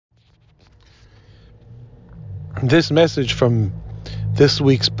This message from this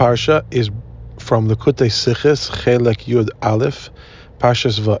week's Parsha is from Likutei Sichos, Chelek Yud Aleph,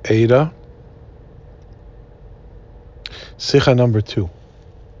 Parshas Va'era, Sicha number 2.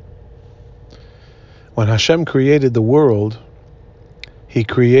 When Hashem created the world, He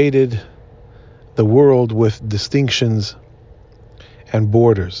created the world with distinctions and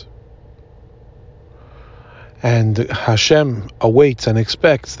borders. And Hashem awaits and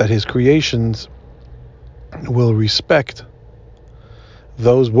expects that His creations will respect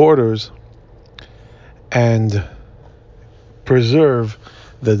those borders and preserve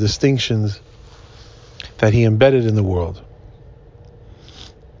the distinctions that He embedded in the world.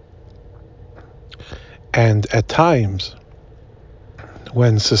 And at times,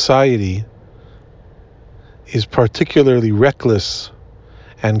 when society is particularly reckless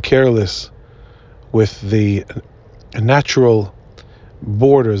and careless with the natural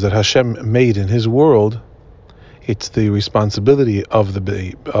borders that Hashem made in His world, it's the responsibility of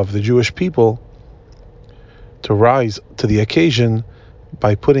the Jewish people to rise to the occasion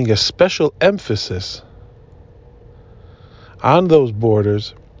by putting a special emphasis on those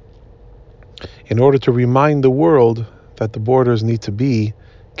borders in order to remind the world that the borders need to be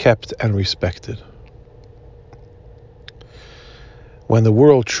kept and respected. When the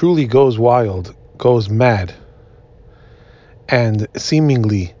world truly goes wild, goes mad, and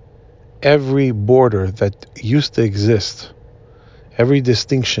seemingly every border that used to exist, every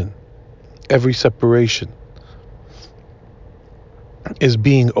distinction, every separation is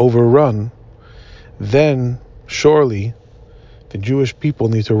being overrun, then surely the Jewish people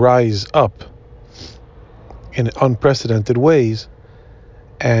need to rise up in unprecedented ways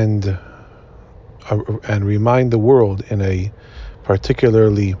and remind the world in a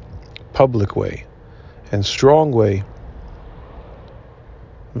particularly public way and strong way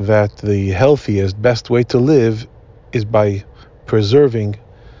that the healthiest, best way to live is by preserving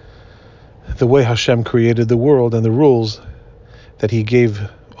the way Hashem created the world and the rules that He gave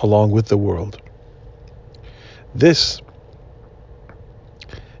along with the world. This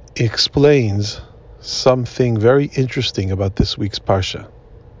explains something very interesting about this week's Parsha.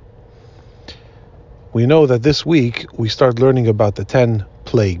 We know that this week we start learning about the 10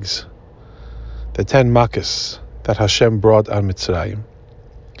 plagues, the 10 makas that Hashem brought on Mitzrayim.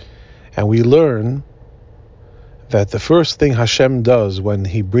 And we learn that the first thing Hashem does when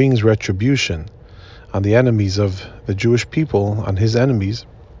He brings retribution on the enemies of the Jewish people, on His enemies,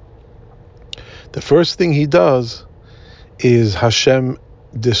 the first thing He does is Hashem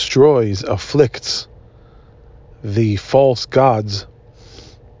destroys, afflicts the false gods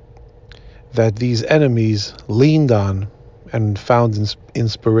that these enemies leaned on and found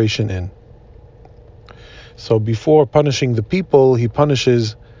inspiration in. So before punishing the people, He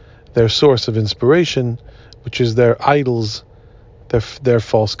punishes their source of inspiration, which is their idols, their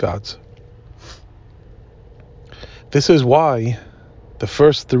false gods. This is why the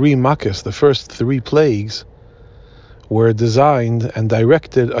first 3 makas, the first 3 plagues, were designed and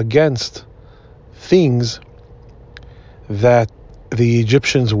directed against things that the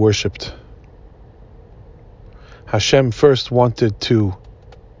Egyptians worshipped. Hashem first wanted to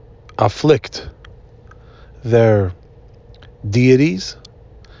afflict their deities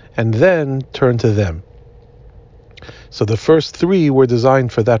and then turn to them. So the first 3 were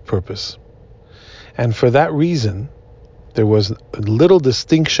designed for that purpose. And for that reason, there was little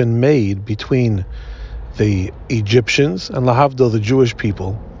distinction made between the Egyptians and lahavdil, the Jewish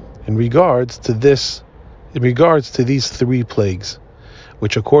people, in regards to these 3 plagues,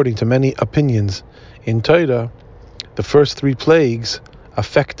 which according to many opinions in Torah, the first 3 plagues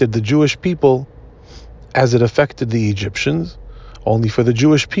affected the Jewish people as it affected the Egyptians. Only for the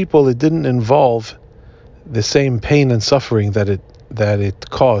Jewish people, it didn't involve the same pain and suffering that it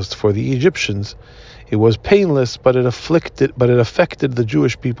caused for the Egyptians. It was painless, but it affected the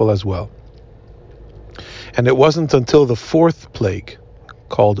Jewish people as well. And it wasn't until the 4th plague,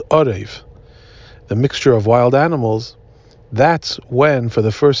 called Orev, the mixture of wild animals, that's when, for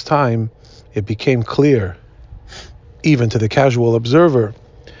the first time, it became clear, even to the casual observer,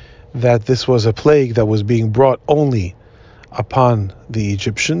 that this was a plague that was being brought only upon the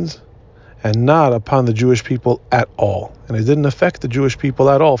Egyptians and not upon the Jewish people at all. And it didn't affect the Jewish people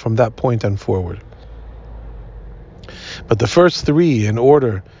at all from that point and forward. But the first 3, in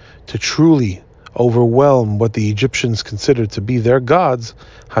order to truly overwhelm what the Egyptians considered to be their gods,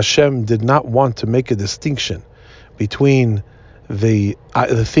 Hashem did not want to make a distinction between the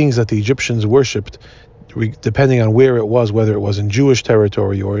things that the Egyptians worshipped, depending on where it was, whether it was in Jewish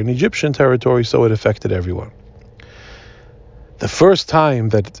territory or in Egyptian territory, so it affected everyone. The first time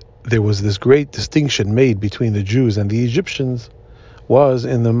that there was this great distinction made between the Jews and the Egyptians was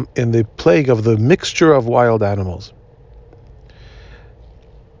in the plague of the mixture of wild animals.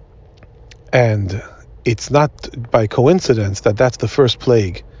 And it's not by coincidence that that's the first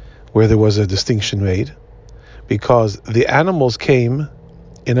plague where there was a distinction made, because the animals came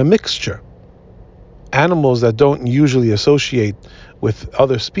in a mixture. Animals that don't usually associate with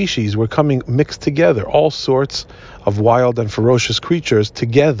other species were coming mixed together, all sorts of wild and ferocious creatures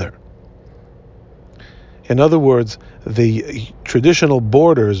together. In other words, the traditional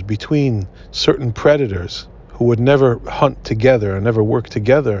borders between certain predators who would never hunt together and never work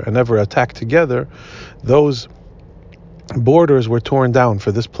together and never attack together, those borders were torn down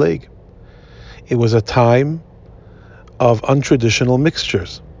for this plague. It was a time of untraditional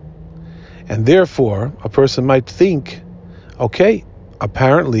mixtures. And therefore, a person might think, okay,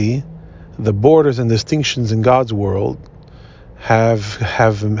 apparently the borders and distinctions in God's world have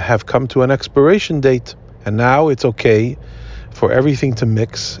come to an expiration date, and now it's okay for everything to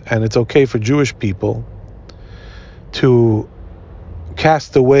mix, and it's okay for Jewish people to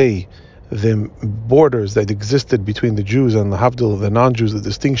cast away the borders that existed between the Jews and the Havdil, the non-Jews, the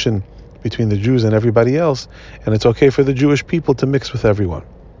distinction between the Jews and everybody else, and it's okay for the Jewish people to mix with everyone.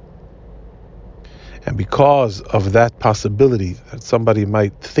 And because of that possibility that somebody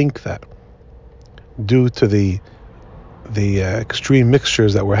might think that, due to the extreme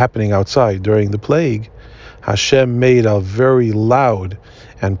mixtures that were happening outside during the plague, Hashem made a very loud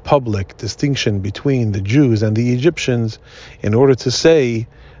and public distinction between the Jews and the Egyptians in order to say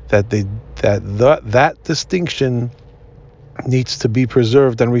that that distinction needs to be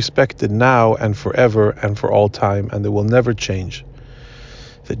preserved and respected now and forever and for all time, and it will never change.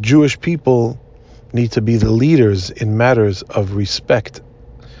 The Jewish people need to be the leaders in matters of respect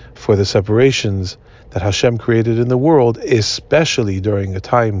for the separations that Hashem created in the world, especially during a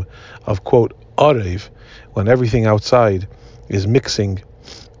time of, quote, Arev, when everything outside is mixing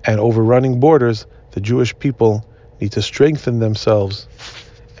and overrunning borders. The Jewish people need to strengthen themselves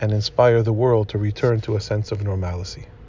and inspire the world to return to a sense of normalcy.